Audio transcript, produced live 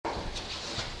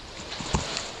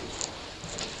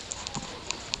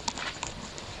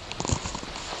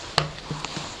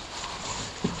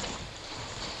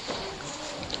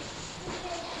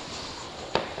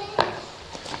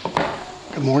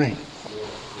Good morning.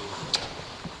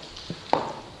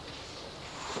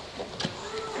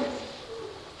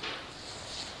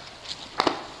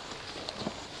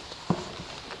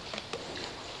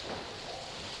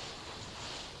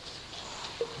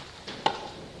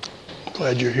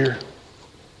 Glad you're here.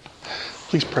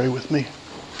 Please pray with me.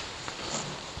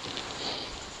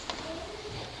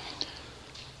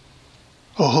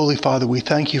 Oh, Holy Father, we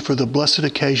thank you for the blessed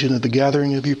occasion of the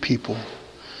gathering of your people.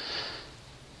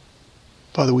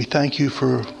 Father, we thank you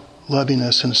for loving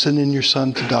us and sending your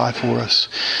Son to die for us,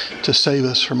 to save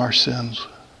us from our sins.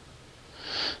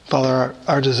 Father,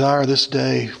 our desire this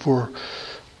day for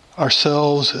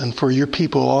ourselves and for your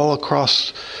people all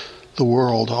across the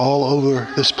world, all over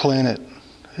this planet,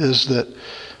 is that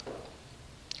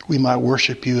we might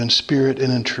worship you in spirit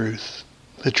and in truth,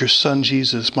 that your Son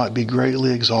Jesus might be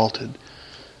greatly exalted.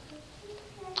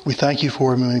 We thank you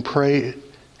for him and we pray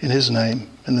in his name,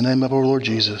 in the name of our Lord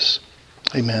Jesus.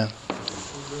 Amen.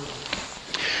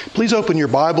 Please open your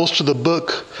Bibles to the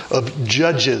book of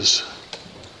Judges,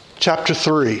 chapter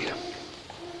 3.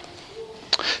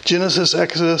 Genesis,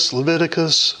 Exodus,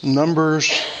 Leviticus,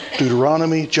 Numbers,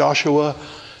 Deuteronomy, Joshua,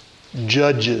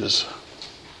 Judges,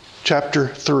 chapter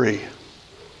 3.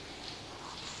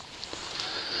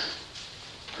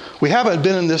 We haven't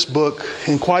been in this book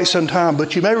in quite some time,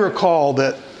 but you may recall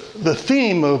that the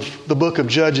theme of the book of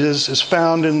Judges is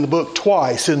found in the book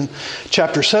twice, in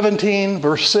chapter 17,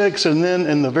 verse 6, and then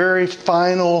in the very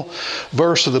final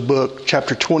verse of the book,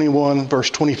 chapter 21, verse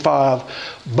 25,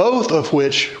 both of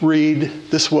which read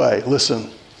this way. Listen.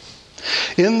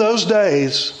 In those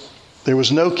days, there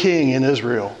was no king in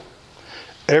Israel.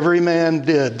 Every man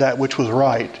did that which was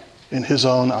right in his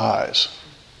own eyes.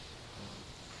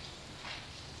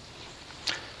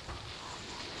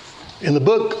 In the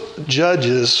book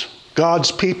Judges,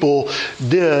 God's people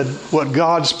did what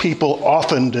God's people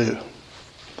often do.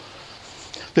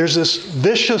 There's this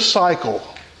vicious cycle,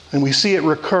 and we see it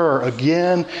recur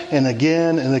again and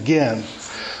again and again.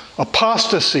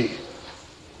 Apostasy,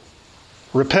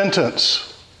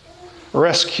 repentance,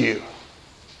 rescue.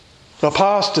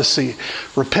 Apostasy,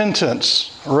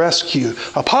 repentance, rescue.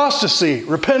 Apostasy,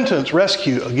 repentance,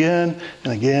 rescue. Again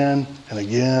and again and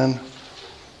again.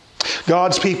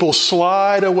 God's people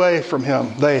slide away from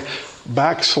him. They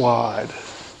backslide.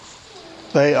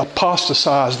 They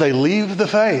apostatize. They leave the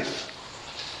faith.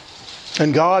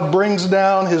 And God brings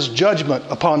down his judgment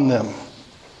upon them.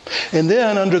 And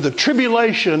then under the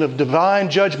tribulation of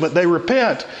divine judgment, they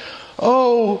repent.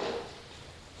 Oh!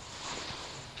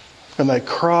 And they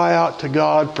cry out to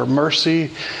God for mercy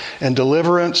and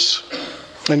deliverance.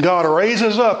 And God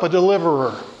raises up a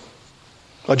deliverer,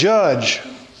 a judge,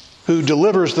 who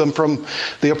delivers them from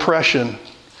the oppression.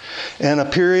 And a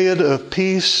period of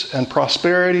peace and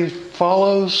prosperity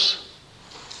follows.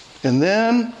 And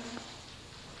then,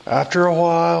 after a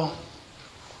while,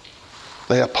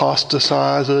 they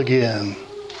apostatize again.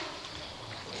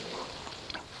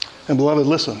 And beloved,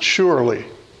 listen, surely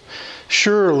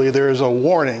there is a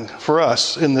warning for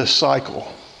us in this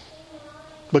cycle.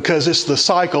 Because it's the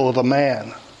cycle of a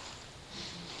man.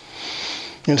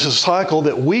 It's a cycle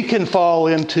that we can fall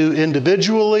into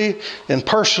individually and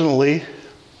personally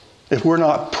if we're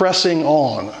not pressing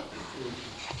on,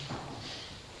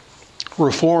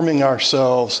 reforming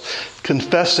ourselves,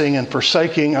 confessing and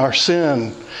forsaking our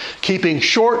sin, keeping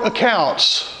short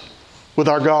accounts with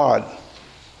our God.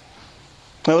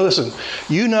 Now listen,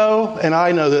 you know and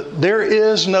I know that there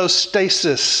is no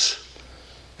stasis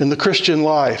in the Christian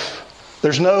life.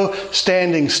 There's no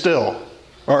standing still.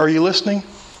 Are you listening?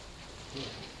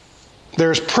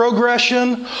 There's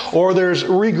progression or there's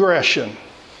regression.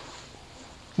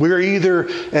 We're either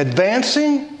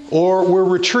advancing or we're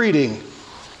retreating.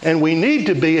 And we need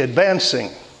to be advancing.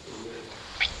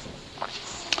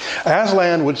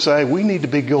 Aslan would say we need to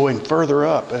be going further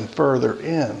up and further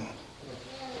in.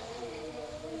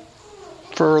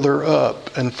 Further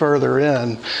up and further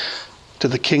in to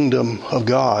the kingdom of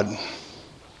God.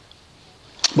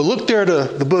 But look there to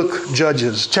the book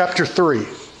Judges, chapter 3.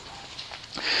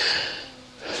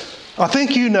 I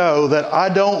think you know that I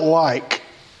don't like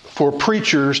for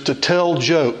preachers to tell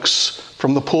jokes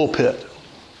from the pulpit.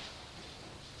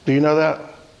 Do you know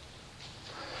that?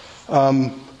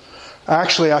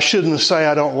 Actually, I shouldn't say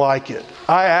I don't like it.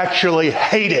 I actually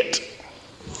hate it.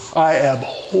 I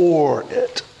abhor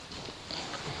it.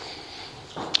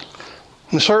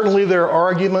 And certainly there are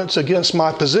arguments against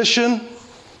my position,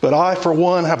 but I, for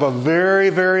one, have a very,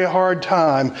 very hard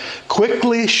time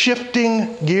quickly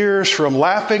shifting gears from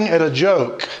laughing at a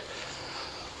joke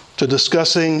to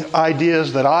discussing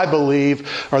ideas that I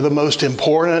believe are the most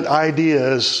important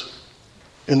ideas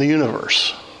in the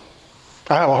universe.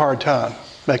 I have a hard time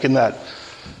making that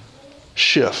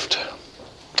shift.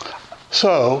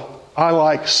 So, I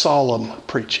like solemn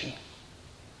preaching.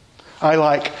 I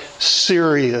like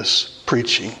serious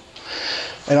preaching.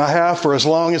 And I have for as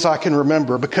long as I can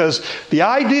remember, because the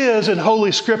ideas in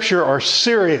Holy Scripture are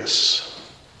serious.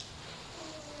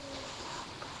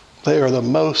 They are the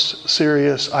most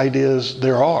serious ideas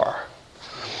there are.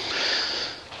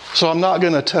 So I'm not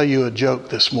going to tell you a joke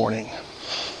this morning,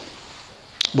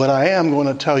 but I am going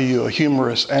to tell you a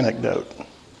humorous anecdote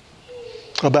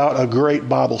about a great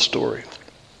Bible story.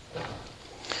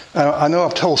 I know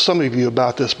I've told some of you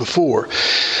about this before,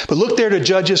 but look there to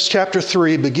Judges chapter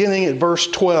 3, beginning at verse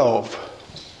 12.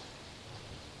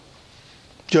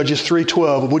 Judges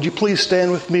 3:12. Would you please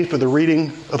stand with me for the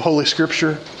reading of Holy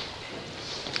Scripture?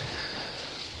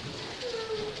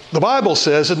 The Bible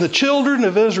says, "And the children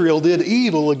of Israel did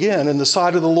evil again in the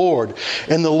sight of the Lord.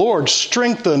 And the Lord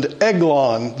strengthened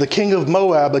Eglon, the king of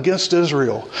Moab, against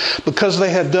Israel, because they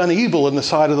had done evil in the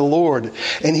sight of the Lord.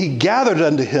 And he gathered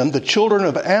unto him the children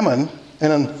of Ammon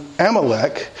and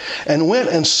Amalek, and went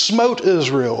and smote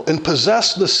Israel, and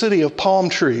possessed the city of palm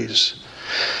trees.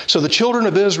 So the children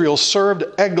of Israel served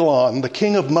Eglon, the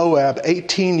king of Moab,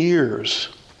 18 years.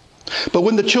 But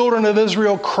when the children of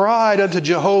Israel cried unto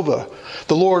Jehovah,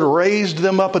 the Lord raised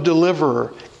them up a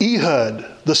deliverer, Ehud,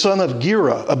 the son of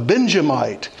Gera, a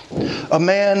Benjamite, a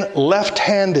man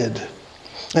left-handed.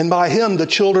 And by him the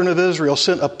children of Israel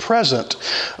sent a present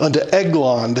unto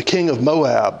Eglon, the king of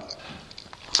Moab.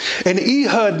 And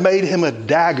Ehud made him a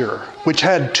dagger, which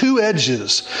had 2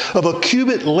 edges of a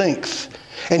cubit length,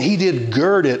 and he did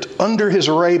gird it under his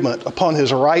raiment upon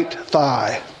his right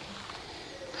thigh.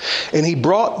 And he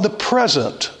brought the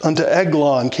present unto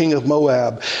Eglon, king of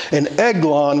Moab. And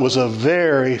Eglon was a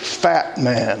very fat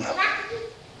man.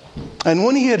 And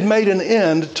when he had made an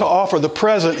end to offer the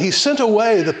present, he sent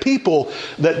away the people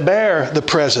that bare the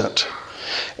present.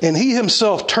 And he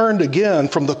himself turned again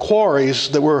from the quarries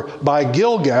that were by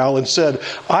Gilgal and said,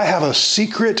 I have a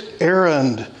secret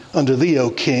errand unto thee,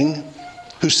 O king.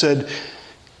 Who said,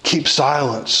 Keep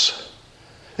silence.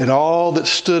 And all that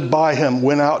stood by him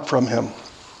went out from him.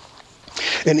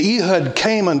 And Ehud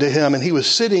came unto him, and he was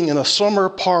sitting in a summer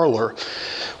parlor,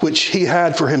 which he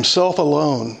had for himself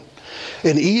alone.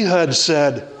 And Ehud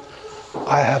said,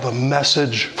 I have a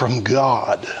message from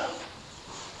God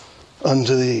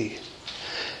unto thee.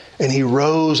 And he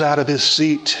rose out of his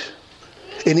seat.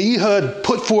 And Ehud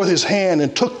put forth his hand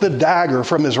and took the dagger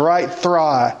from his right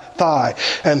thigh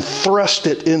and thrust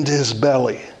it into his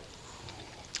belly.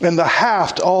 And the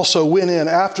haft also went in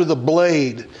after the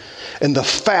blade, and the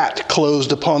fat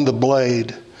closed upon the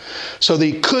blade, so that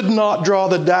he could not draw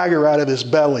the dagger out of his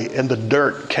belly, and the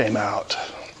dirt came out.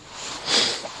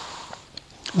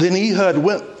 Then Ehud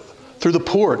went through the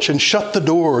porch and shut the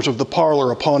doors of the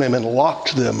parlor upon him and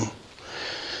locked them.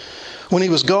 When he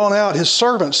was gone out, his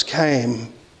servants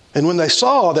came, and when they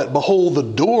saw that, behold, the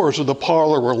doors of the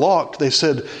parlor were locked, they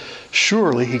said,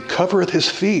 Surely he covereth his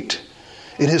feet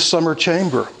in his summer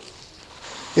chamber.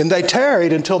 And they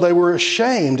tarried until they were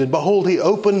ashamed, and behold, he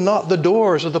opened not the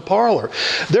doors of the parlor.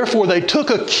 Therefore they took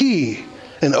a key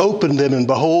and opened them, and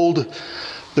behold,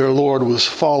 their Lord was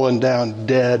fallen down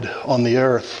dead on the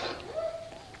earth.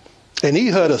 And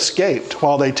Ehud escaped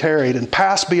while they tarried, and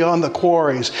passed beyond the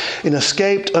quarries, and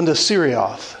escaped unto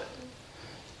Sirioth.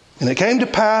 And it came to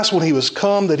pass when he was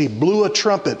come that he blew a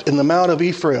trumpet in the mount of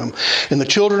Ephraim, and the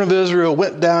children of Israel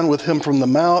went down with him from the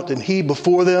mount, and he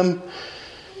before them.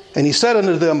 And he said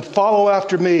unto them, Follow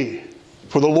after me,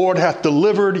 for the Lord hath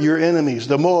delivered your enemies,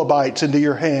 the Moabites, into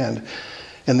your hand.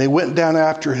 And they went down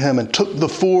after him, and took the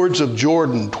fords of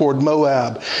Jordan toward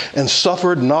Moab, and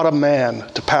suffered not a man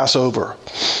to pass over.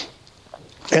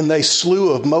 And they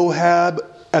slew of Moab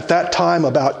at that time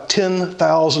about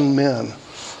 10,000 men,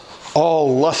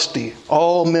 all lusty,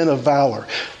 all men of valor.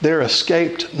 There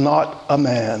escaped not a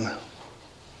man.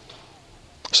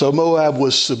 So Moab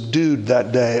was subdued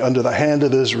that day under the hand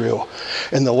of Israel,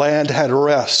 and the land had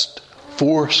rest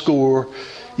 80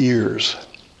 years.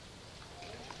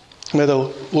 May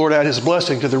the Lord add his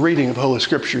blessing to the reading of Holy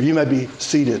Scripture. You may be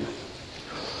seated.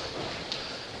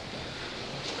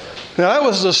 Now that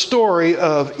was the story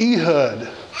of Ehud,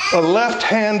 a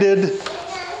left-handed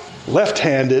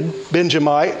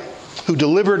Benjamite who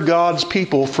delivered God's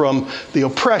people from the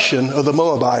oppression of the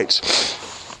Moabites.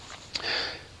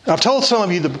 I've told some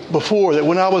of you before that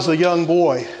when I was a young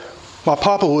boy, my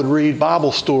papa would read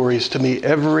Bible stories to me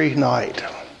every night.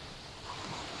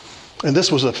 And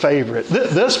this was a favorite.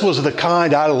 This was the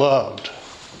kind I loved.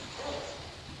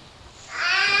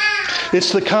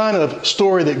 It's the kind of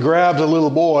story that grabs a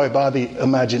little boy by the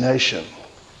imagination.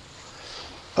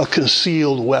 a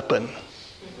concealed weapon,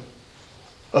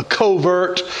 a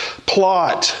covert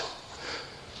plot,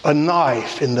 a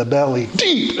knife in the belly,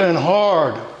 deep and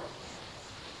hard.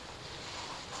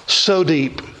 So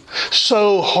deep,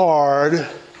 so hard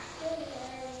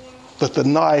that the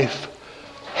knife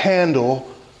handle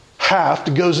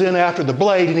haft goes in after the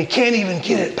blade and he can't even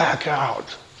get it back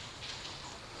out.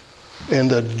 And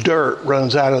the dirt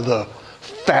runs out of the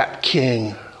fat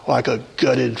king like a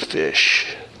gutted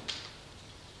fish.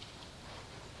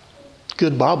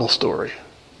 Good Bible story.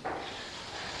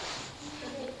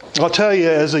 I'll tell you,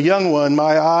 as a young one,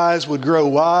 my eyes would grow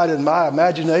wide and my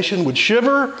imagination would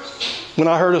shiver when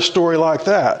I heard a story like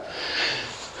that.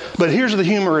 But here's the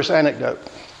humorous anecdote.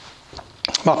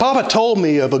 My papa told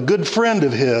me of a good friend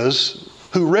of his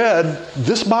who read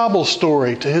this Bible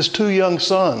story to his two young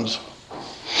sons.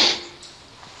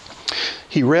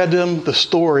 He read them the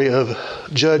story of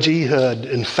Judge Ehud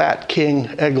and Fat King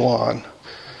Eglon.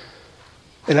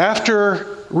 And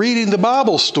after reading the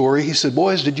Bible story, he said,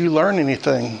 "Boys, did you learn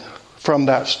anything from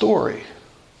that story?"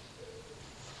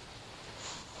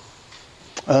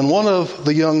 And one of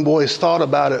the young boys thought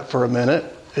about it for a minute,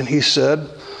 and he said,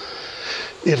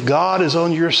 "If God is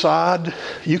on your side,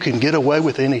 you can get away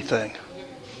with anything."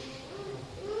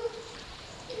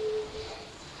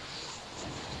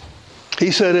 He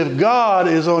said, if God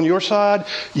is on your side,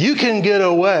 you can get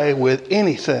away with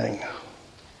anything.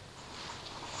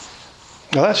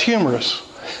 Now that's humorous.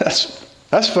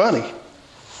 That's funny.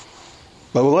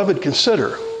 But beloved,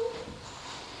 consider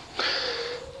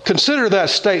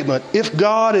that statement. If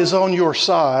God is on your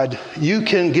side, you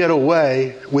can get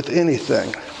away with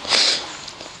anything.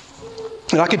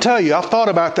 And I can tell you, I've thought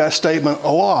about that statement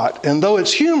a lot. And though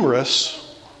it's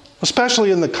humorous,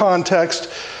 especially in the context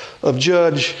of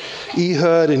Judge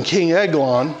Ehud and King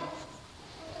Eglon,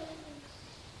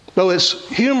 though it's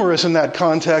humorous in that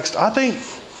context, I think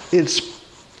its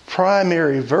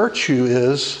primary virtue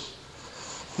is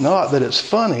not that it's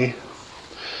funny,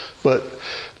 but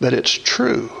that it's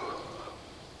true.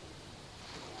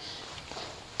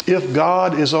 If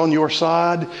God is on your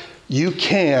side, you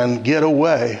can get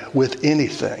away with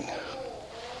anything.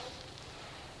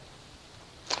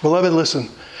 Beloved, listen.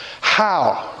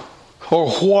 How or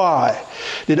why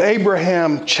did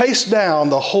Abraham chase down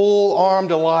the whole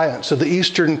armed alliance of the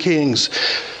eastern kings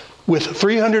with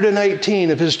 318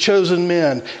 of his chosen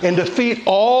men and defeat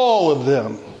all of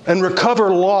them and recover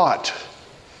Lot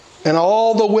and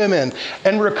all the women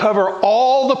and recover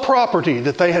all the property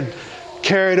that they had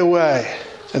carried away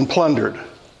and plundered?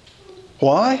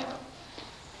 Why?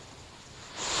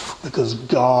 Because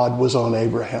God was on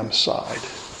Abraham's side.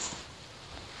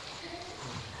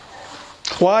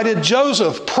 Why did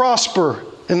Joseph prosper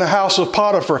in the house of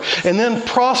Potiphar and then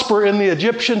prosper in the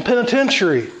Egyptian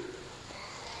penitentiary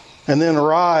and then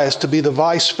rise to be the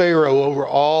vice pharaoh over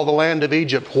all the land of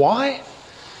Egypt? Why?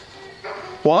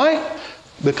 Why?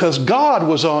 Because God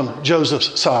was on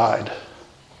Joseph's side.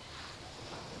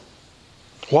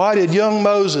 Why did young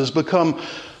Moses become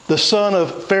the son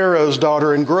of Pharaoh's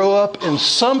daughter and grow up in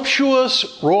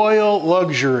sumptuous royal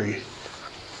luxury?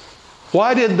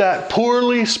 Why did that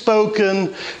poorly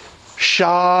spoken,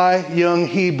 shy young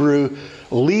Hebrew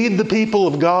lead the people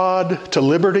of God to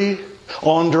liberty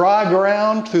on dry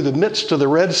ground through the midst of the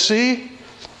Red Sea,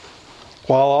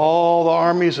 while all the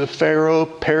armies of Pharaoh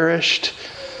perished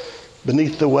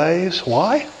beneath the waves?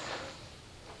 Why?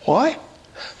 Why?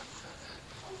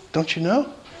 Don't you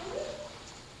know?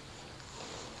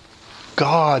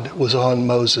 God was on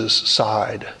Moses'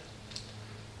 side.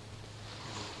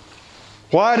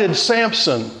 Why did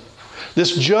Samson,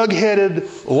 this jug-headed,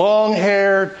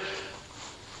 long-haired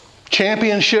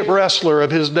championship wrestler of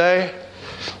his day,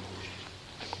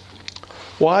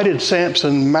 why did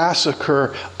Samson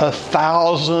massacre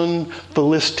 1,000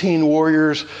 Philistine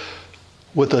warriors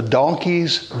with a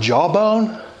donkey's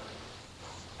jawbone?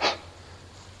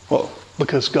 Well,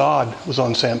 because God was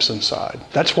on Samson's side.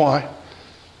 That's why.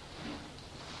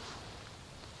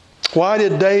 Why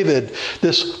did David,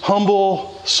 this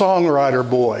humble songwriter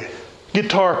boy,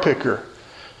 guitar picker,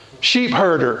 sheep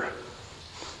herder,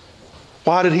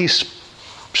 why did he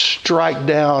strike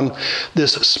down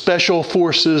this special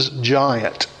forces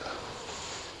giant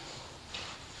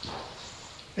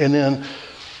and then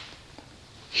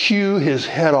hew his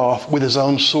head off with his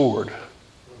own sword?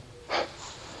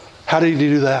 How did he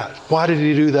do that? Why did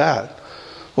he do that?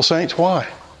 Well, saints, why?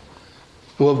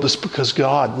 Well, it's because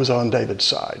God was on David's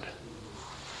side.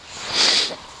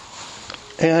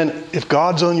 And if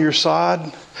God's on your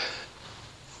side,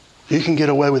 you can get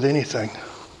away with anything.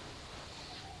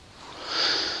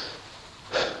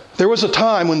 There was a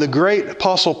time when the great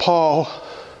Apostle Paul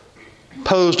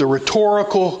posed a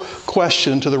rhetorical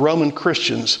question to the Roman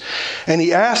Christians. And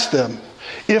he asked them,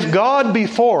 if God be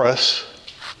for us,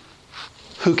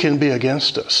 who can be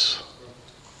against us?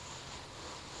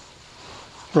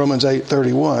 Romans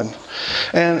 8:31.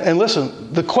 And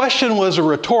listen, the question was a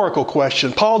rhetorical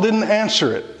question. Paul didn't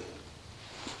answer it.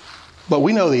 But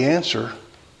we know the answer,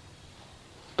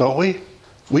 don't we?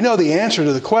 We know the answer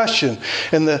to the question.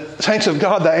 And the saints of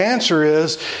God, the answer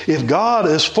is, if God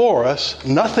is for us,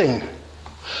 nothing,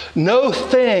 no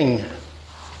thing,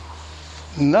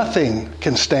 nothing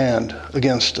can stand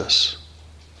against us.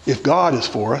 If God is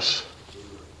for us.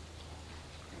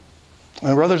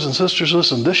 And brothers and sisters,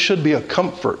 listen, this should be a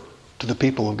comfort to the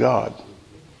people of God.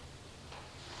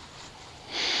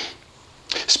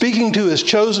 Speaking to his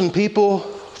chosen people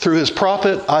through his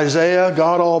prophet Isaiah,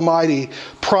 God Almighty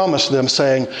promised them,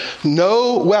 saying,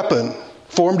 no weapon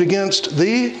formed against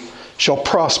thee shall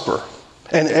prosper,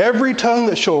 and every tongue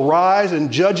that shall rise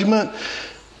in judgment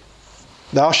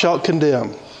thou shalt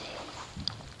condemn.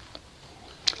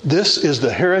 This is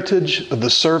the heritage of the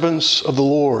servants of the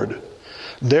Lord.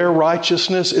 Their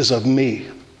righteousness is of me,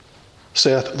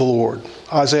 saith the Lord.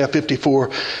 Isaiah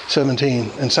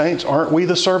 54:17. And saints, aren't we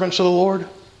the servants of the Lord?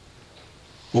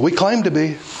 Well, we claim to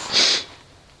be.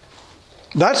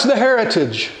 That's the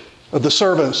heritage of the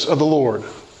servants of the Lord.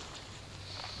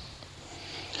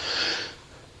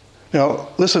 Now,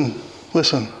 listen,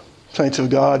 saints of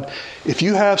God. If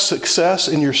you have success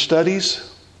in your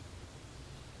studies,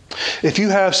 if you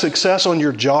have success on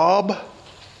your job,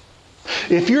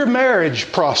 if your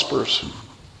marriage prospers,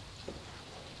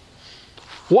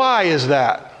 why is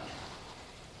that?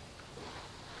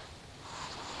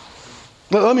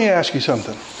 Let me ask you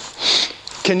something.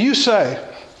 Can you say,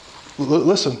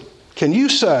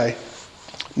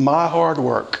 my hard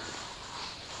work,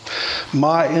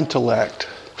 my intellect,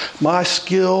 my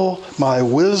skill, my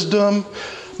wisdom,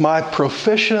 my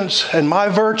proficience, and my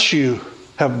virtue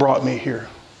have brought me here?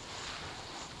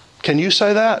 Can you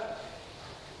say that?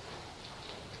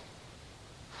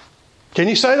 Can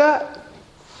you say that?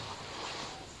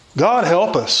 God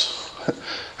help us.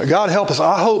 God help us.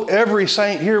 I hope every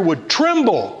saint here would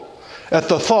tremble at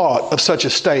the thought of such a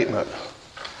statement.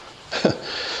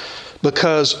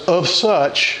 Because of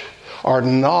such are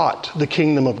not the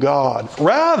kingdom of God.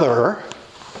 Rather,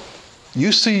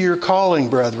 you see your calling,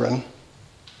 brethren,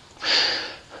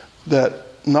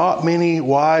 that not many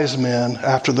wise men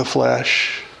after the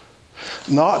flesh,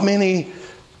 not many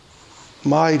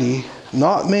mighty,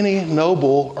 not many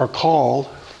noble are called,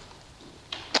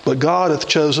 but God hath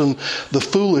chosen the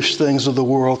foolish things of the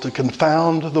world to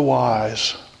confound the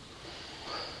wise.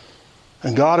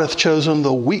 And God hath chosen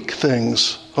the weak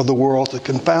things of the world to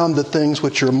confound the things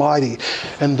which are mighty,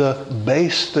 and the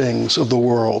base things of the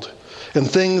world. And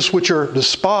things which are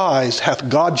despised hath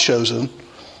God chosen,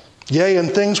 yea,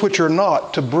 and things which are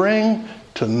not, to bring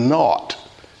to naught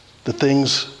the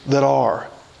things that are,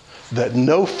 that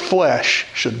no flesh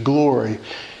should glory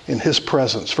in his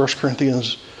presence. 1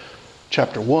 Corinthians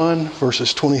chapter 1,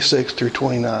 verses 26 through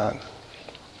 29.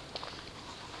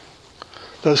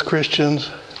 Those Christians,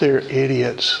 they're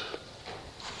idiots.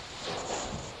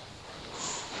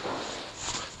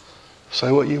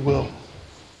 Say what you will.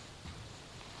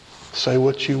 Say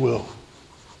what you will.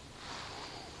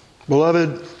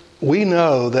 Beloved, we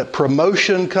know that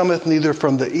promotion cometh neither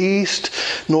from the east,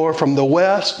 nor from the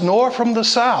west, nor from the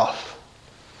south.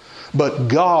 But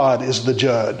God is the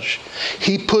judge.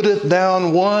 He putteth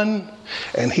down one,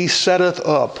 and he setteth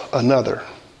up another.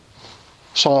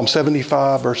 Psalm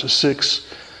 75, verses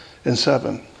 6 and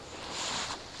 7.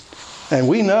 And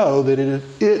we know that it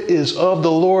is of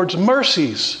the Lord's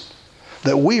mercies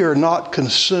that we are not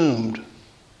consumed,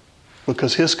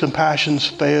 because his compassions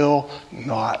fail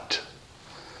not.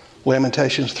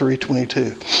 Lamentations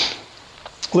 3:22.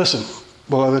 Listen,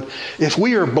 beloved, if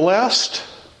we are blessed,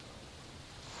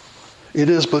 it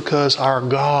is because our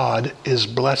God is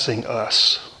blessing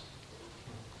us.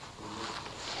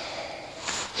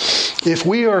 If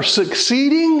we are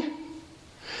succeeding,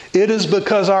 it is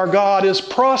because our God is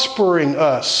prospering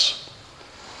us.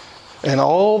 And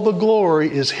all the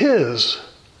glory is his.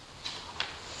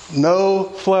 No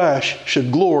flesh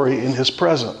should glory in his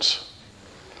presence.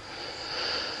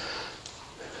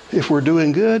 If we're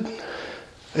doing good,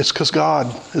 it's because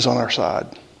God is on our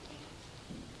side.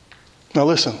 Now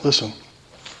listen.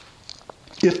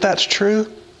 If that's true,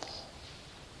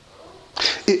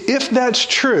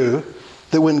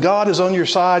 that when God is on your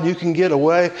side, you can get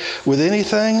away with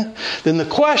anything, then the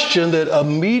question that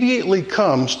immediately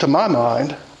comes to my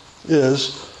mind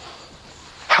is,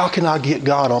 how can I get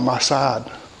God on my side?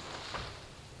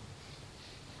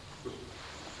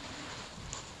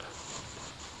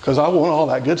 Because I want all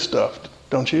that good stuff,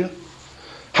 don't you?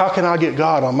 How can I get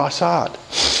God on my side?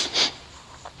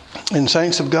 And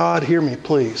saints of God, hear me,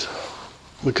 please,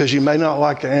 because you may not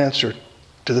like the answer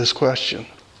to this question.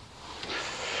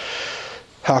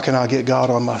 How can I get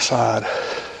God on my side?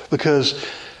 Because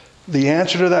the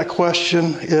answer to that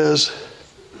question is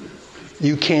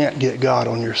you can't get God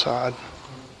on your side.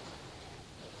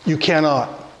 You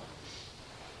cannot.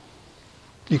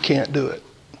 You can't do it.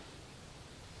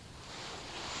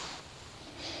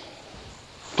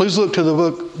 Please look to the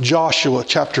book Joshua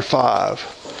chapter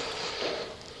 5.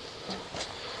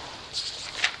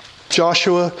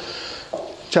 Joshua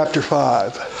chapter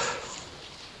 5.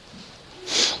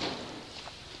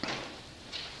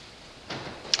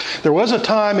 There was a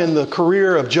time in the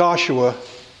career of Joshua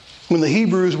when the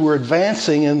Hebrews were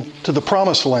advancing into the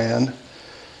promised land.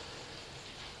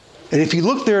 And if you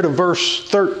look there to verse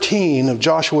 13 of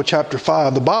Joshua chapter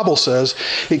 5, the Bible says,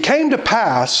 "It came to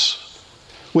pass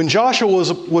when Joshua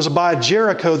was by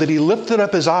Jericho that he lifted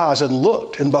up his eyes and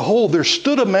looked, and behold, there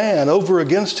stood a man over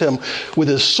against him with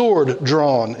his sword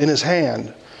drawn in his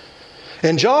hand.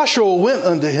 And Joshua went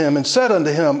unto him and said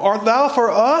unto him, Art thou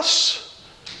for us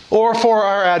or for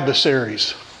our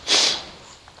adversaries?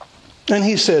 And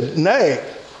he said, Nay,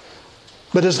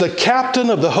 but as the captain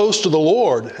of the host of the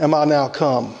Lord am I now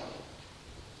come.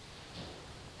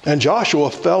 And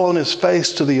Joshua fell on his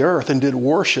face to the earth and did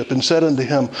worship and said unto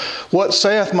him, What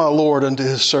saith my Lord unto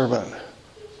his servant?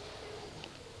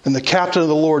 And the captain of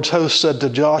the Lord's host said to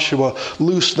Joshua,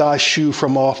 Loose thy shoe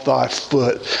from off thy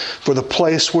foot, for the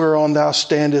place whereon thou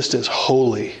standest is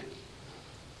holy.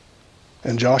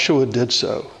 And Joshua did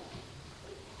so.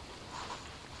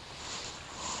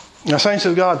 Now, saints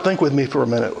of God, think with me for a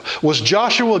minute. Was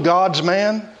Joshua God's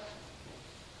man?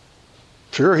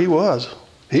 Sure, he was.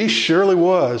 He surely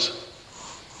was.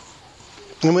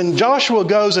 And when Joshua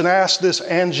goes and asks this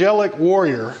angelic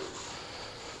warrior,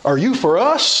 Are you for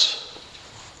us?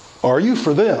 Or are you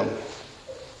for them?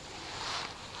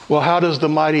 Well, how does the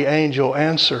mighty angel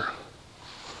answer?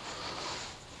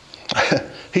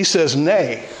 He says,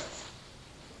 Nay.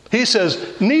 He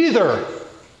says, Neither.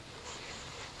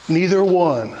 Neither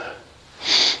one.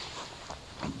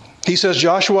 He says,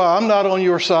 Joshua, I'm not on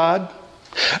your side.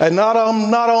 And I'm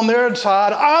not on their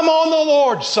side. I'm on the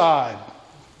Lord's side.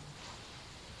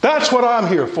 That's what I'm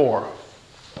here for.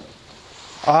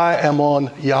 I am on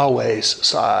Yahweh's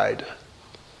side.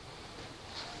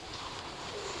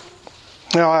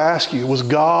 Now I ask you, was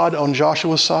God on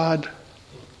Joshua's side?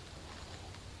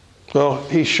 Well,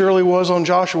 he surely was on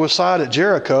Joshua's side at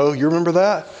Jericho. You remember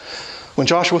that? When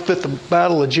Joshua fit the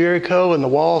battle of Jericho and the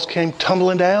walls came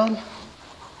tumbling down?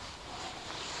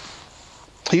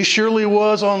 He surely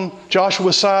was on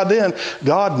Joshua's side then.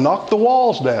 God knocked the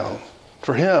walls down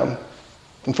for him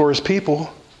and for his people.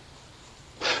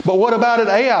 But what about at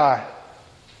Ai?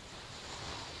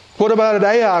 What about at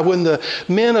Ai when the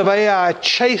men of Ai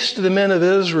chased the men of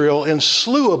Israel and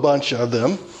slew a bunch of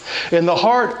them? And the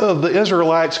heart of the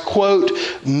Israelites, quote,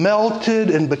 melted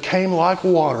and became like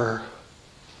water.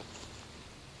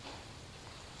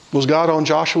 Was God on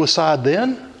Joshua's side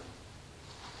then?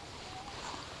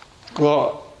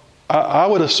 Well, I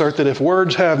would assert that if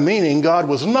words have meaning, God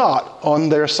was not on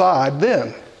their side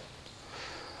then.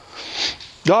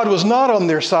 God was not on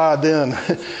their side then.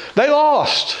 They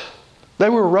lost. They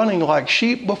were running like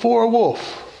sheep before a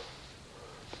wolf.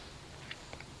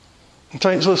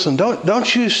 Saints, listen,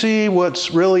 don't you see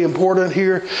what's really important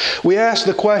here? We ask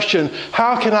the question,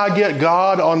 how can I get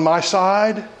God on my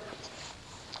side?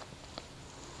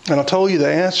 And I told you the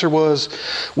answer was,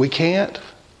 we can't.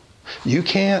 You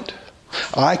can't.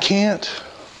 I can't.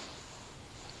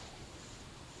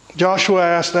 Joshua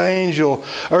asked the angel,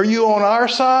 Are you on our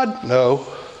side? No.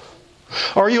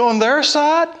 Are you on their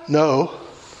side? No.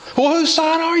 Well, whose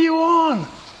side are you on?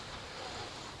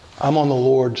 I'm on the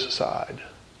Lord's side.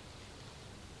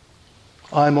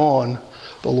 I'm on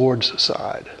the Lord's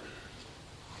side.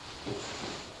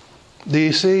 Do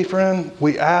you see, friend?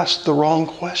 We asked the wrong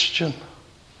question.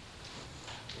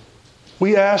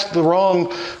 We asked the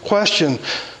wrong question.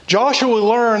 Joshua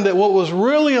learned that what was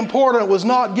really important was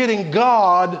not getting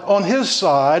God on his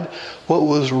side. What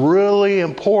was really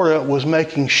important was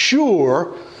making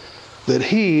sure that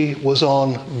he was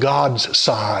on God's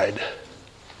side.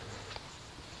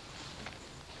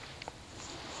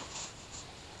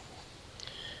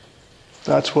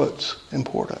 That's what's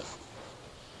important.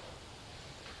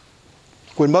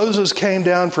 When Moses came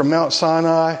down from Mount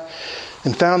Sinai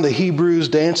and found the Hebrews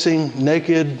dancing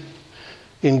naked,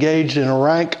 engaged in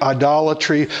rank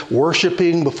idolatry,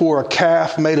 worshiping before a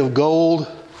calf made of gold,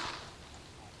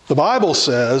 The Bible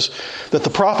says that the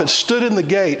prophet stood in the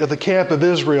gate of the camp of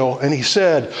Israel and he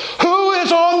said, "Who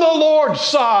is on the Lord's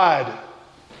side?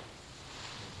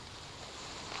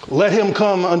 Let him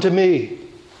come unto me."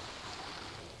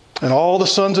 And all the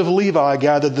sons of Levi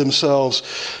gathered themselves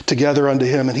together unto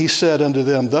him. And he said unto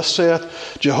them, "Thus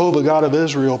saith Jehovah God of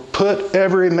Israel, put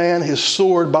every man his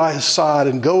sword by his side,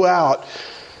 and go out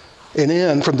and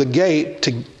in from the gate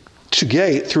to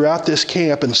gate throughout this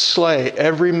camp, and slay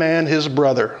every man his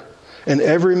brother, and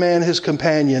every man his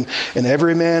companion, and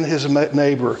every man his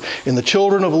neighbor." And the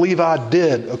children of Levi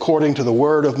did according to the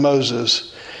word of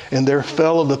Moses. And there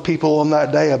fell of the people on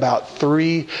that day about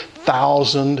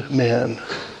 3,000 men.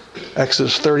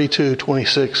 Exodus 32,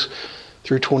 26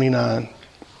 through 29.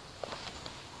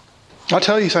 I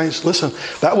tell you, saints, listen,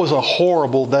 that was a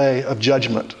horrible day of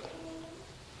judgment.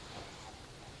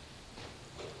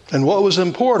 And what was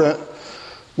important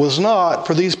was not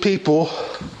for these people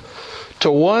to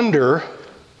wonder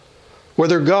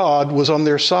whether God was on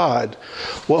their side.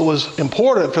 What was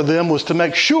important for them was to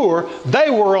make sure they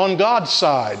were on God's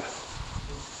side.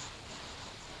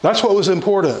 That's what was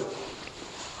important.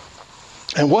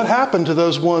 And what happened to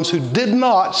those ones who did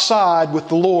not side with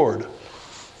the Lord?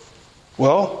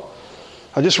 Well,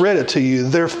 I just read it to you.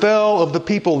 There fell of the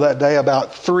people that day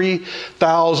about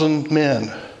 3,000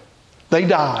 men. They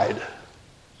died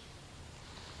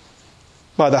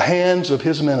by the hands of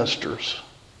his ministers,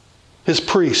 his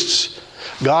priests.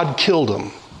 God killed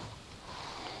them.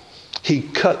 He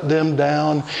cut them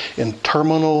down in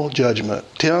terminal judgment.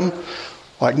 Tim,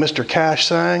 like Mr. Cash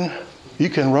sang, you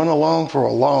can run along for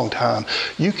a long time.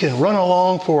 You can run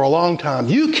along for a long time.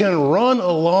 You can run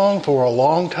along for a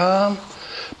long time,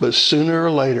 but sooner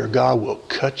or later, God will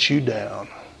cut you down.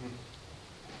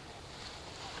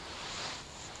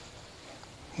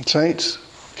 Saints,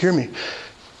 hear me.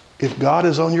 If God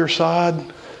is on your side,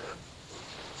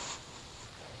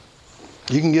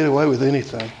 you can get away with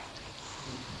anything.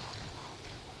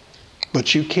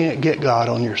 But you can't get God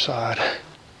on your side.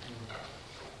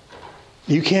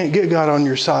 You can't get God on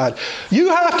your side. You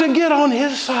have to get on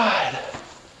his side.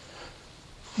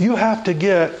 You have to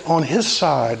get on his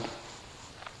side.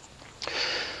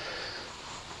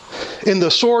 In the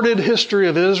sordid history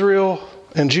of Israel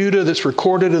and Judah that's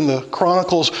recorded in the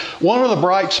Chronicles, one of the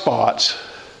bright spots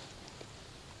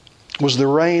was the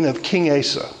reign of King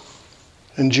Asa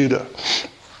in Judah.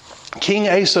 King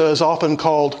Asa is often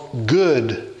called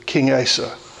Good King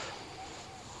Asa.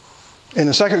 In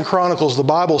the 2 Chronicles, the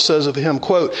Bible says of him,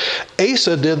 quote,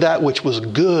 "Asa did that which was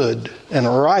good and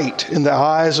right in the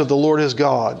eyes of the Lord his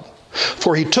God.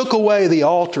 For he took away the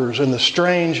altars and the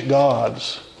strange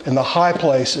gods and the high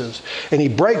places, and he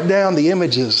brake down the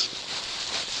images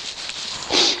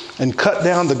and cut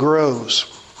down the groves,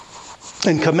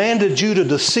 and commanded Judah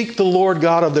to seek the Lord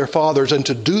God of their fathers and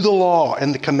to do the law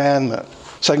and the commandment."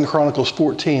 2 Chronicles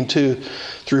 14, 2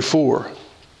 through 4.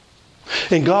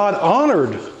 And God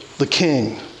honored the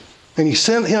king, and he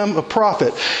sent him a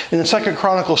prophet. And in 2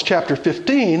 Chronicles chapter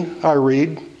 15, I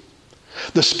read,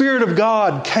 "The Spirit of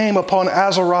God came upon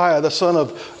Azariah, the son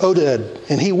of Oded,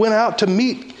 and he went out to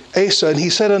meet Asa, and he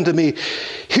said unto me,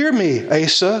 Hear me,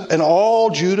 Asa, and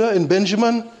all Judah and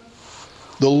Benjamin,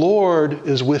 the Lord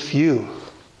is with you,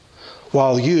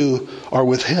 while you are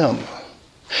with him.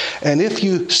 And if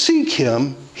you seek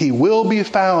him, he will be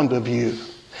found of you.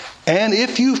 And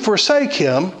if you forsake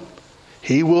him,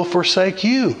 he will forsake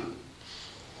you."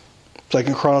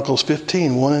 2 Chronicles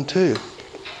 15, 1 and 2.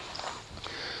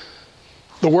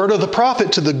 The word of the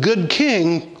prophet to the good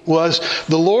king was,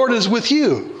 "The Lord is with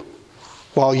you,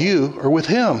 while you are with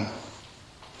him.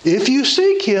 If you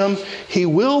seek him, he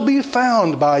will be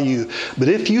found by you. But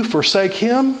if you forsake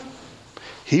him,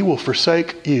 he will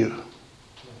forsake you."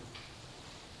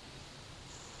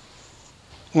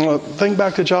 Well, think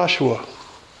back to Joshua.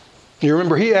 You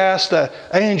remember he asked that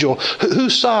angel,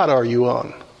 "Whose side are you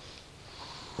on?"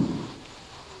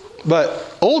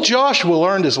 But old Joshua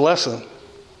learned his lesson.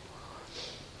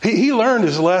 He learned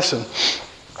his lesson.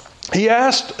 He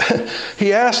asked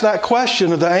that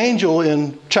question of the angel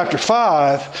in chapter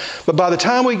 5, but by the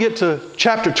time we get to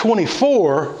chapter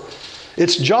 24,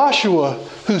 it's Joshua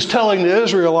who's telling the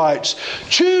Israelites,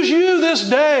 "Choose you this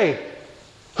day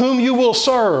whom you will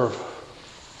serve.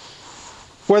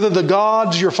 Whether the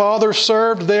gods your fathers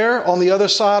served there on the other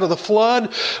side of the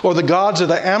flood, or the gods of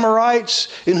the Amorites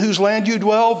in whose land you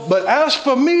dwell. But as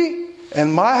for me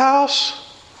and my house,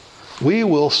 we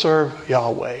will serve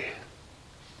Yahweh."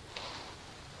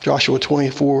 Joshua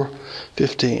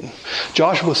 24:15.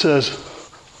 Joshua says,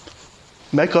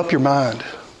 make up your mind.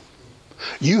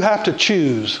 You have to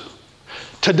choose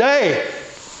today.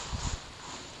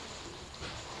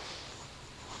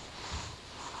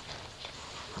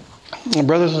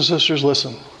 Brothers and sisters,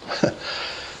 listen.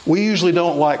 We usually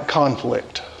don't like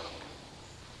conflict.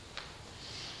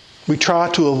 We try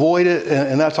to avoid it,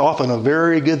 and that's often a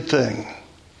very good thing.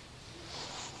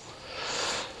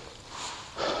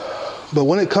 But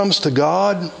when it comes to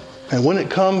God, and when it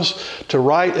comes to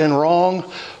right and wrong,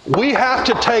 we have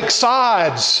to take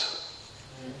sides.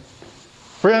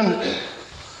 Friend,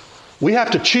 we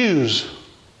have to choose.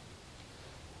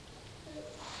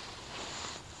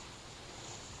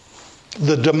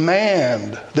 The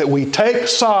demand that we take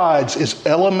sides is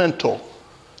elemental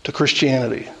to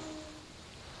Christianity.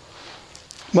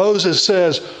 Moses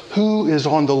says, "Who is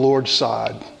on the Lord's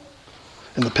side?"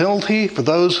 And the penalty for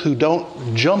those who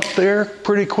don't jump there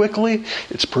pretty quickly,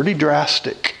 it's pretty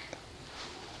drastic.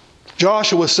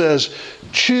 Joshua says,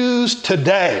 "Choose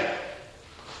today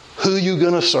who you're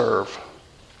going to serve."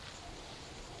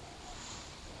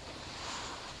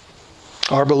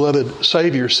 Our beloved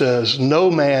Savior says,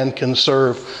 "No man can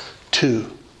serve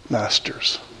two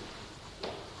masters."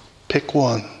 Pick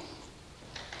one.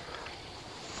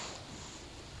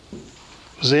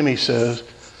 Zimmy says,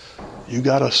 you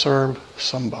got to serve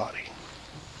somebody.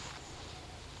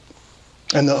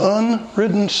 And the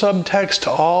unwritten subtext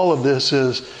to all of this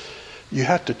is you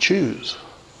have to choose.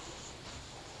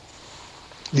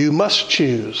 You must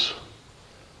choose.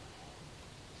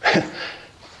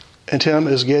 And Tim,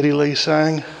 as Geddy Lee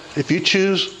sang, if you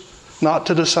choose not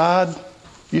to decide,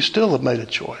 you still have made a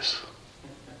choice.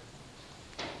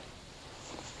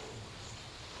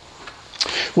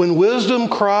 When wisdom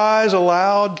cries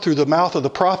aloud through the mouth of the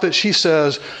prophet, she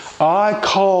says, "I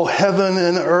call heaven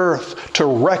and earth to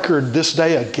record this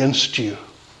day against you,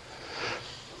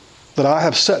 that I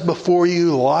have set before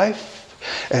you life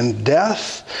and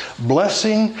death,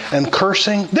 blessing and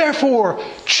cursing. Therefore,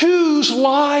 choose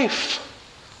life.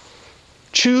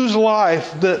 Choose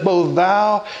life that both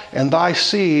thou and thy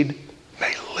seed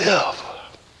may live."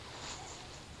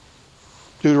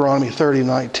 Deuteronomy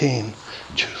 30:19.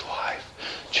 Choose life.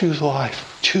 Choose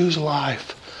life. Choose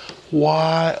life.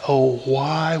 Why, oh,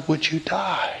 why would you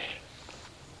die?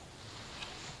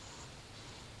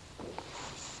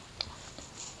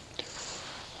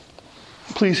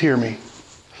 Please hear me.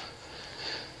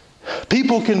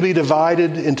 People can be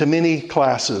divided into many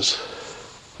classes.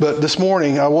 But this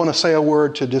morning, I want to say a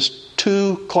word to just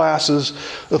two classes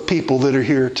of people that are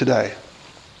here today.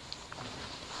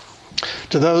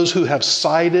 To those who have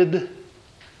sided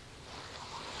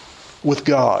with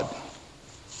God,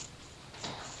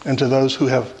 and to those who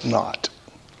have not.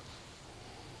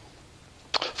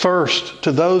 First,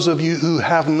 to those of you who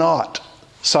have not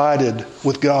sided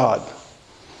with God.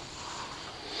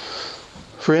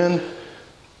 Friend,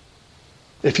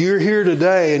 if you're here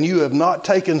today and you have not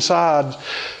taken sides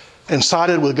and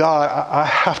sided with God, I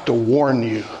have to warn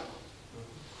you.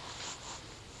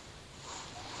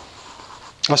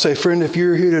 I say, friend, if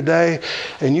you're here today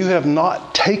and you have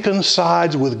not taken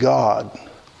sides with God,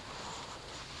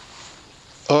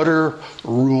 utter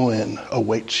ruin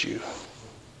awaits you.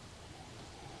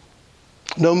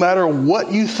 No matter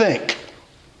what you think,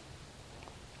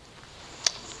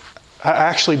 I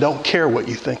actually don't care what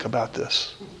you think about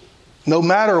this. No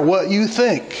matter what you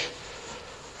think,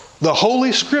 the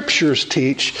Holy Scriptures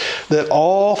teach that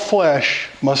all flesh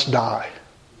must die.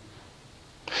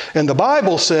 And the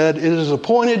Bible said it is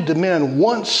appointed to men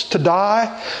once to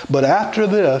die, but after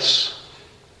this,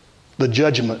 the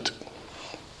judgment.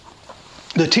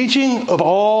 The teaching of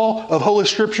all of Holy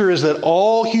Scripture is that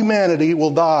all humanity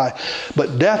will die,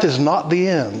 but death is not the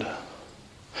end.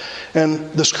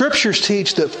 And the Scriptures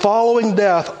teach that following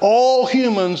death, all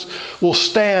humans will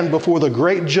stand before the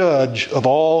great judge of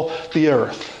all the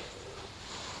earth.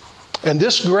 And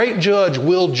this great judge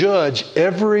will judge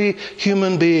every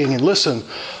human being. And listen,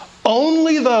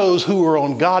 only those who are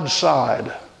on God's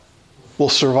side will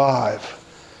survive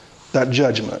that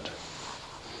judgment.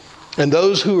 And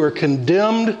those who are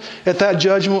condemned at that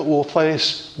judgment will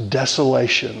face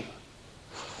desolation,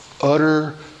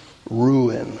 utter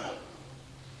ruin.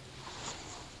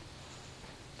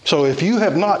 So if you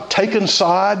have not taken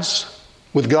sides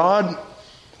with God,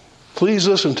 please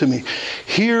listen to me.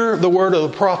 Hear the word of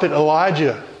the prophet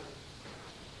Elijah.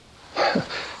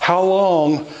 How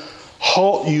long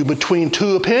halt you between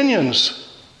two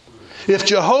opinions? If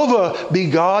Jehovah be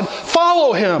God,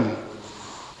 follow him.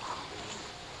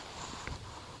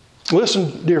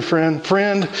 Listen, dear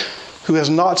friend who has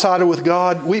not sided with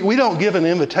God, we don't give an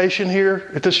invitation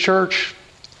here at this church.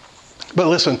 But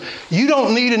listen, you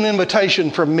don't need an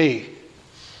invitation from me.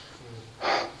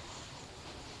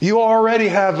 You already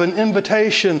have an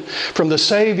invitation from the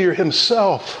Savior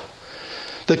himself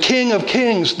The King of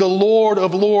Kings, the Lord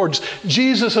of Lords,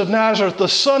 Jesus of Nazareth, the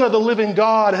Son of the living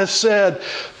God, has said,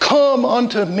 "Come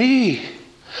unto me,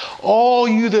 all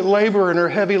you that labor and are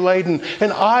heavy laden,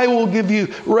 and I will give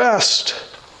you rest.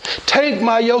 Take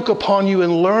my yoke upon you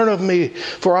and learn of me,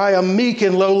 for I am meek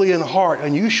and lowly in heart,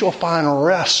 and you shall find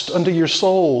rest unto your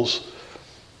souls.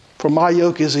 For my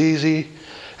yoke is easy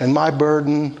and my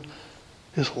burden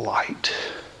is light."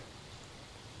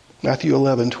 Matthew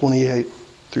 11:28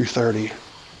 through 30.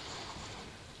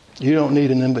 You don't need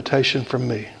an invitation from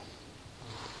me.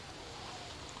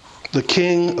 The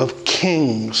King of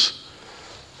Kings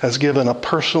has given a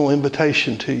personal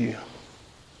invitation to you.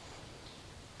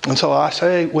 And so I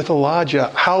say with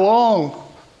Elijah, how long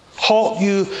halt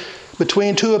you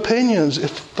between two opinions?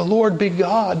 If the Lord be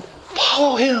God,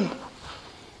 follow him.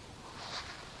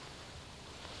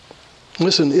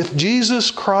 Listen, if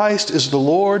Jesus Christ is the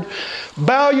Lord,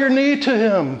 bow your knee to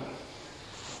him.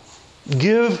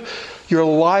 Give your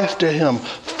life to him.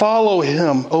 Follow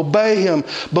him. Obey him.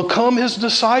 Become his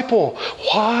disciple.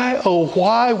 Why, oh,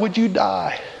 why would you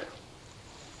die?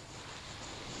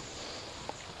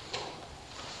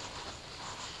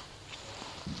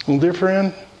 And dear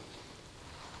friend,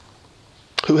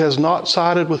 who has not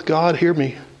sided with God, hear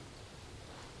me.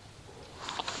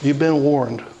 You've been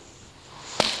warned.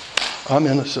 I'm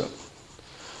innocent.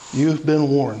 You've been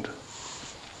warned.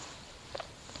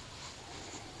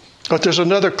 But there's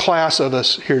another class of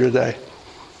us here today.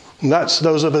 And that's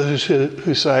those of us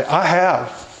who say, I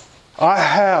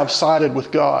have sided with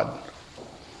God.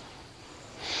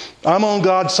 I'm on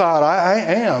God's side.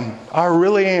 I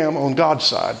really am on God's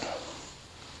side.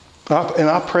 And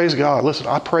I praise God. Listen,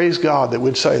 I praise God that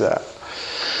we'd say that.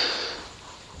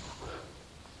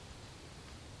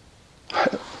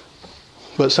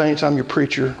 But saints, I'm your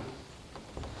preacher.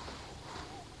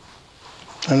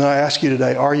 And I ask you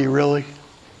today, are you really?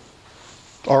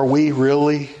 Are we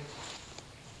really?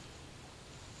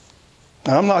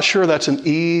 And I'm not sure that's an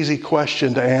easy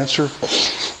question to answer.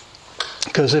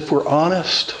 Because if we're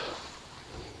honest,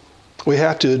 we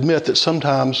have to admit that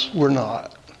sometimes we're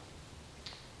not.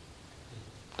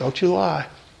 Don't you lie.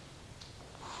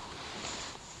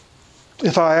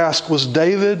 If I ask, was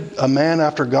David a man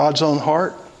after God's own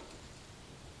heart?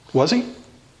 Was he?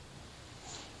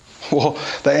 Well,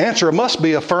 the answer must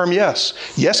be a firm yes.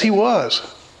 Yes, he was.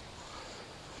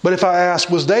 But if I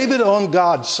ask, was David on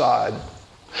God's side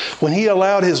when he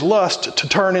allowed his lust to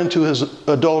turn into his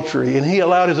adultery, and he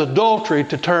allowed his adultery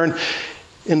to turn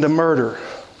into murder?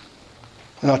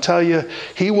 And I'll tell you,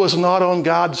 he was not on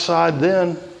God's side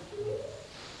then.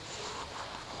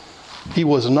 He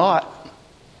was not.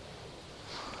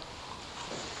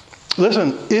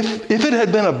 Listen, if it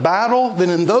had been a battle,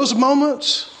 then in those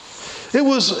moments, it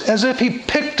was as if he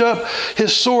picked up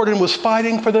his sword and was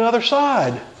fighting for the other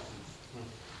side.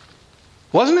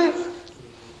 Wasn't it?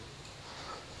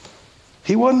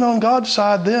 He wasn't on God's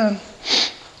side then.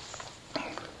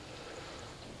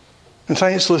 And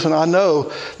saints, listen, I know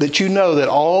that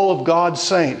all of God's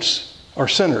saints are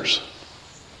sinners.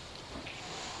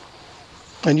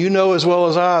 And you know as well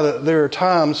as I that there are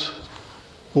times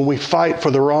when we fight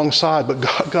for the wrong side, but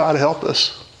God help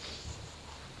us.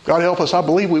 God help us. I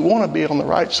believe we want to be on the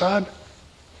right side.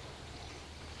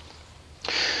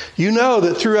 You know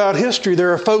that throughout history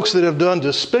there are folks that have done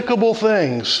despicable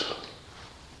things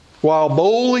while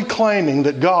boldly claiming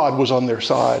that God was on their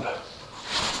side.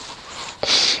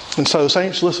 And so,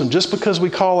 saints, listen, just because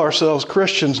we call ourselves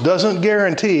Christians doesn't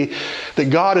guarantee that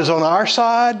God is on our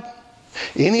side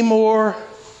any more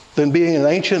than being an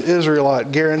ancient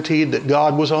Israelite guaranteed that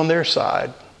God was on their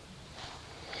side.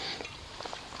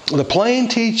 The plain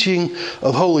teaching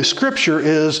of Holy Scripture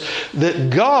is that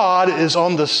God is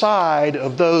on the side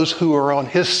of those who are on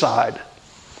His side.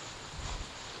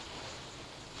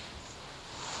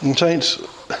 And saints,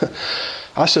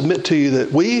 I submit to you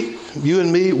that you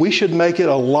and me, we should make it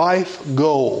a life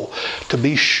goal to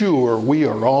be sure we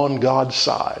are on God's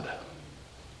side.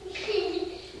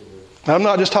 Now, I'm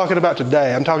not just talking about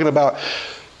today. I'm talking about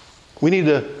we need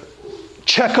to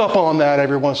check up on that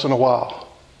every once in a while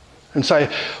and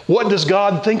say, what does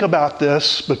God think about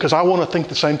this? Because I want to think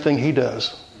the same thing He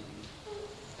does.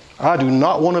 I do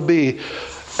not want to be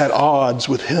at odds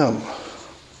with Him.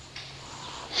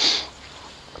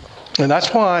 And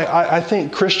that's why I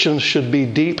think Christians should be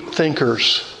deep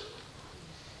thinkers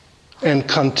and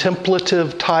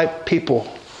contemplative type people.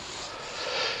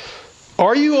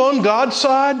 Are you on God's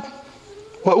side?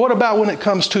 What about when it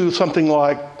comes to something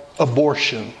like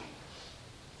abortion?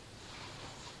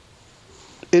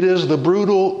 It is the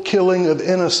brutal killing of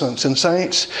innocents. And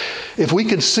saints, if we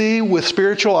could see with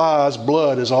spiritual eyes,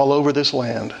 blood is all over this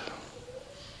land.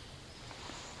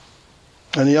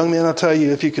 And the young men, I'll tell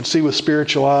you, if you could see with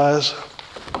spiritual eyes,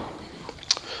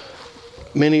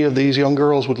 many of these young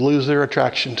girls would lose their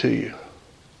attraction to you.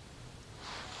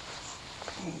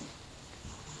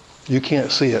 You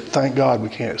can't see it. Thank God we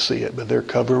can't see it, but they're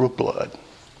covered with blood.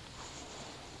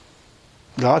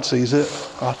 God sees it.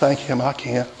 I thank Him I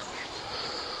can't.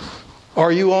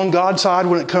 Are you on God's side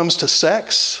when it comes to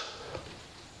sex?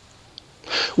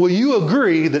 Will you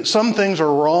agree that some things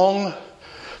are wrong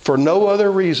for no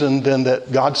other reason than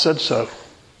that God said so?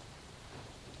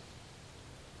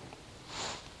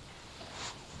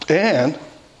 And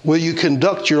will you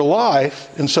conduct your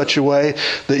life in such a way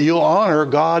that you'll honor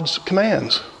God's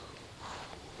commands?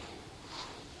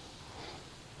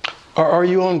 Are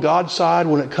you on God's side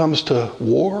when it comes to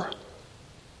war?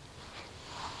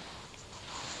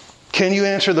 Can you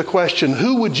answer the question,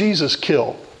 who would Jesus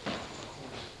kill?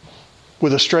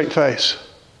 With a straight face.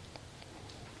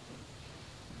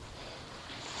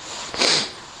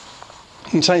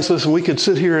 And saints, listen, we could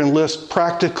sit here and list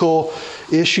practical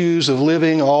issues of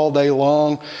living all day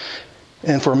long.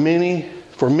 And for many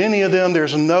of them,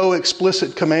 there's no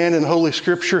explicit command in Holy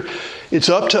Scripture. It's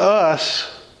up to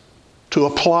us to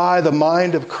apply the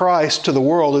mind of Christ to the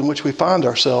world in which we find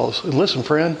ourselves. And listen,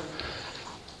 friend,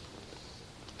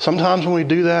 sometimes when we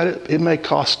do that, it may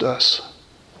cost us.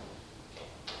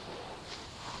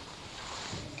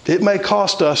 It may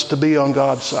cost us to be on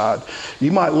God's side.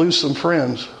 You might lose some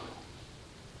friends.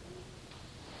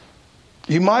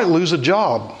 You might lose a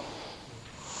job.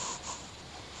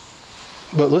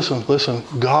 But listen,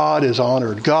 God is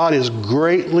honored. God is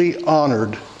greatly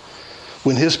honored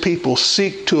when His people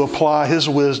seek to apply His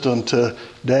wisdom to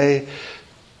the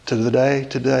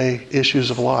day issues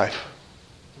of life.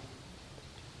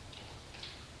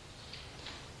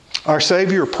 Our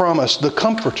Savior promised the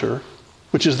Comforter,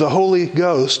 which is the Holy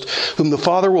Ghost, whom the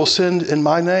Father will send in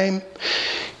my name.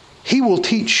 He will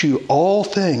teach you all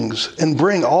things and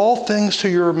bring all things to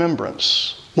your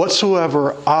remembrance,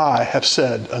 whatsoever I have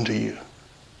said unto you.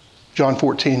 John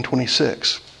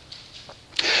 14:26.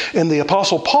 And the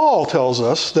Apostle Paul tells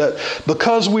us that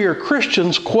because we are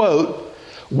Christians, quote,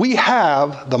 we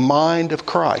have the mind of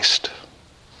Christ.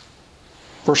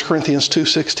 1 Corinthians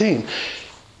 2:16.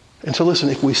 And so listen,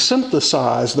 if we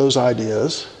synthesize those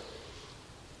ideas,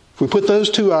 if we put those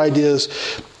two ideas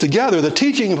together, the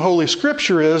teaching of Holy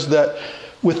Scripture is that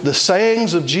with the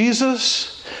sayings of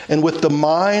Jesus and with the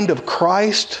mind of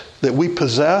Christ that we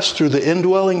possess through the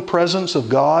indwelling presence of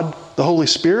God, the Holy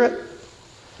Spirit,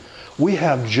 we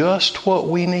have just what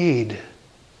we need.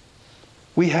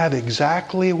 We have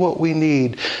exactly what we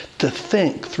need to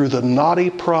think through the knotty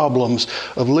problems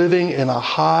of living in a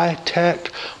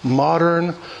high-tech,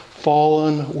 modern,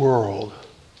 fallen world.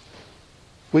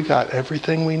 We got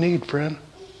everything we need, friend.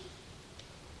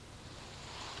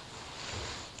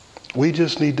 We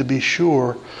just need to be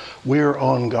sure we're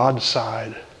on God's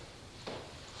side.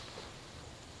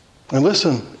 And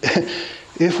listen,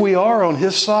 if we are on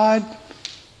His side,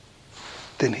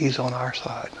 then He's on our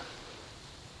side.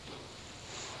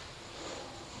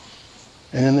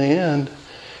 And in the end,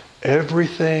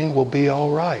 everything will be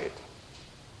all right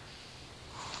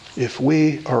if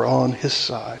we are on His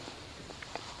side.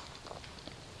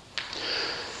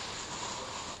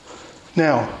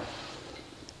 Now,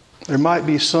 there might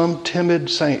be some timid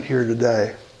saint here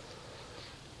today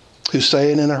who's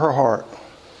saying in her heart,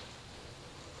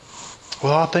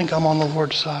 well, I think I'm on the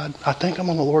Lord's side. I think I'm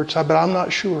on the Lord's side, but I'm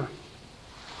not sure.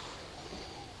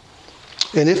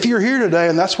 And if you're here today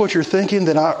and that's what you're thinking,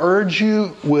 then I urge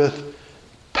you with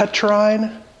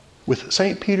Petrine, with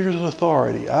St. Peter's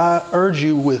authority, I urge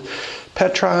you with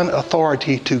Petrine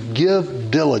authority to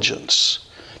give diligence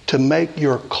to make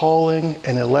your calling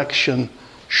and election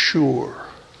sure.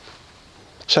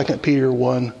 2 Peter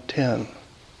 1:10.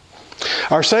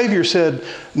 Our Savior said,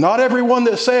 not everyone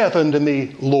that saith unto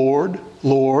me, Lord,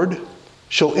 Lord,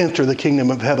 shall enter the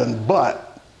kingdom of heaven,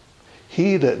 but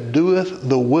he that doeth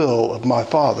the will of my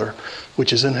Father,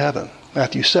 which is in heaven.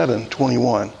 Matthew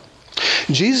 7:21.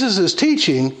 Jesus is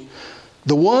teaching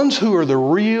the ones who are the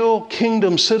real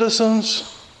kingdom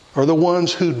citizens are the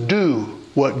ones who do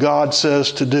what God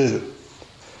says to do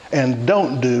and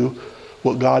don't do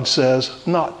what God says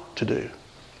not to do.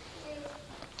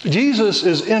 Jesus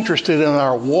is interested in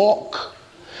our walk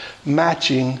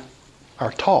matching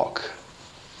our talk.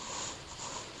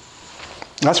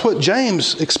 That's what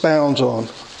James expounds on.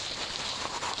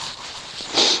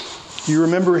 You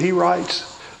remember he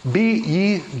writes, be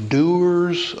ye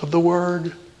doers of the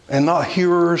word, and not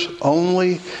hearers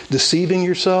only, deceiving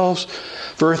yourselves.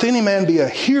 For if any man be a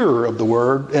hearer of the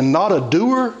word, and not a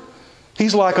doer,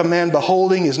 He's like a man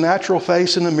beholding his natural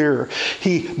face in the mirror.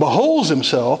 He beholds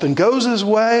himself and goes his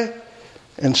way,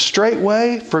 and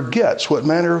straightway forgets what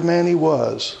manner of man he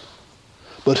was.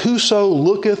 But whoso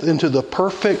looketh into the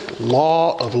perfect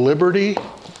law of liberty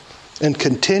and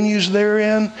continues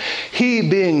therein, he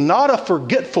being not a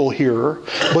forgetful hearer,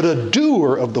 but a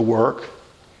doer of the work,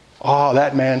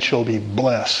 that man shall be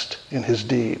blessed in his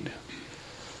deed.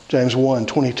 James 1,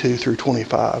 22 through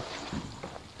 25.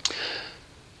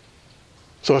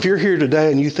 So if you're here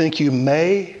today and you think you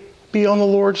may be on the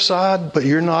Lord's side, but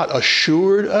you're not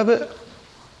assured of it,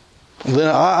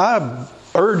 then I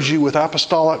urge you with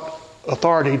apostolic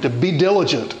authority to be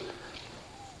diligent.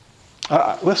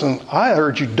 Listen, I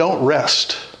urge you, don't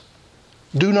rest.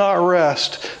 Do not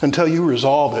rest until you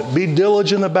resolve it. Be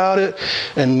diligent about it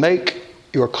and make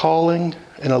your calling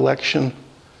and election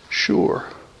sure.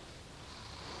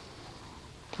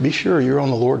 Be sure you're on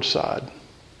the Lord's side.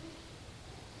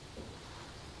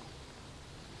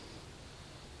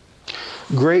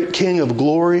 Great King of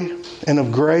glory and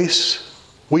of grace,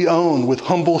 we own with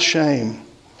humble shame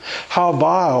how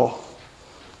vile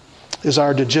is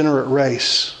our degenerate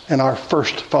race and our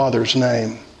first father's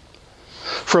name.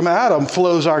 From Adam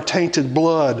flows our tainted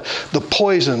blood. The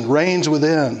poison reigns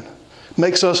within,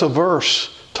 makes us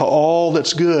averse to all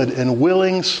that's good and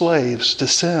willing slaves to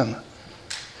sin.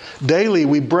 Daily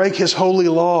we break his holy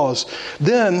laws,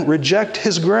 then reject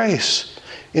his grace,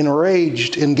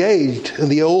 engaged in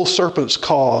the old serpent's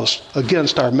cause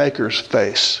against our Maker's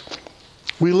face.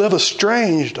 We live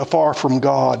estranged afar from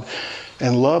God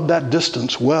and love that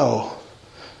distance well.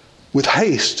 With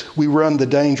haste we run the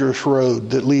dangerous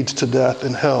road that leads to death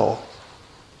and hell.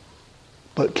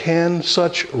 But can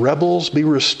such rebels be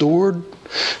restored?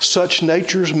 Such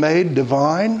natures made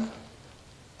divine?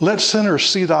 Let sinners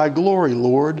see thy glory,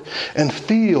 Lord, and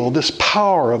feel this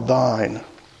power of thine.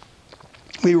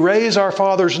 We raise our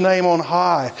Father's name on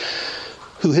high,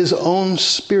 who his own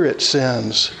Spirit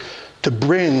sends to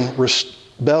bring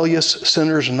rebellious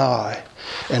sinners nigh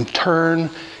and turn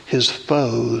his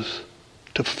foes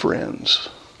to friends.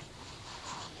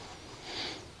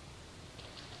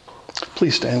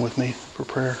 Please stand with me for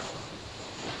prayer.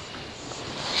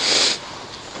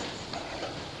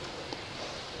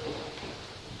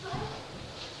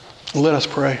 Let us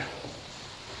pray.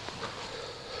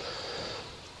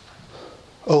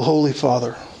 O Holy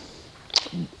Father,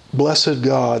 blessed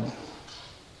God,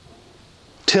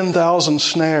 10,000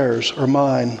 snares are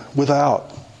mine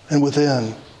without and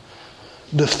within.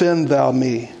 Defend thou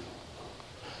me.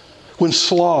 When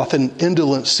sloth and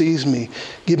indolence seize me,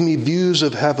 give me views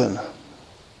of heaven.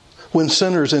 When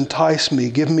sinners entice me,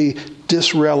 give me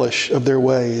disrelish of their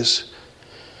ways.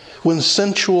 When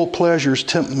sensual pleasures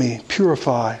tempt me,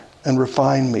 purify and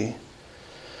refine me.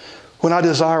 When I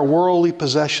desire worldly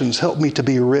possessions, help me to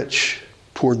be rich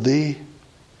toward thee.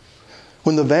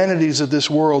 When the vanities of this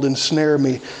world ensnare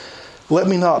me, let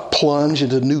me not plunge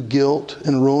into new guilt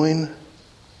and ruin.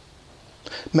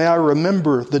 May I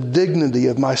remember the dignity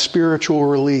of my spiritual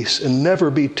release and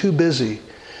never be too busy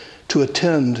to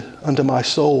attend unto my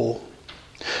soul.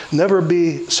 Never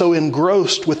be so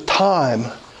engrossed with time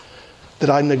that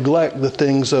I neglect the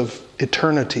things of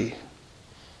eternity.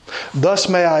 Thus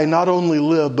may I not only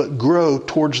live, but grow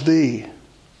towards thee.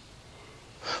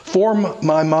 Form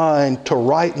my mind to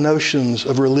right notions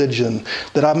of religion,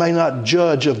 that I may not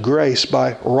judge of grace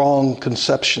by wrong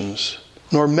conceptions,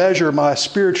 nor measure my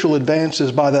spiritual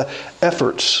advances by the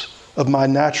efforts of my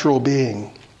natural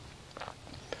being.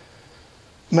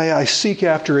 May I seek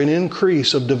after an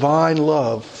increase of divine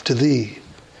love to thee,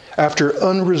 after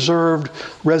unreserved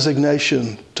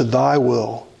resignation to thy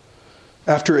will,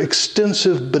 after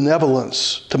extensive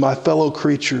benevolence to my fellow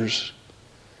creatures,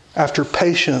 after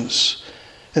patience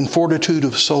and fortitude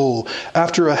of soul,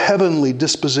 after a heavenly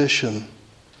disposition,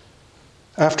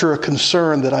 after a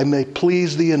concern that I may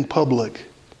please thee in public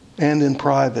and in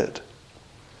private.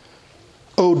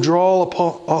 O draw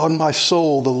upon my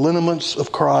soul the lineaments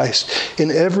of Christ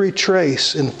in every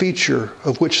trace and feature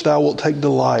of which thou wilt take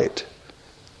delight.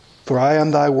 For I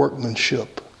am thy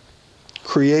workmanship,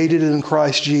 created in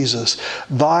Christ Jesus,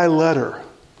 thy letter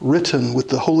written with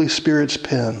the Holy Spirit's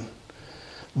pen,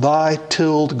 thy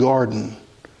tilled garden,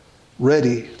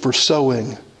 ready for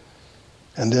sowing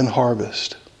and then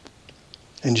harvest.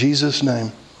 In Jesus'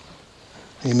 name,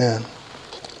 amen.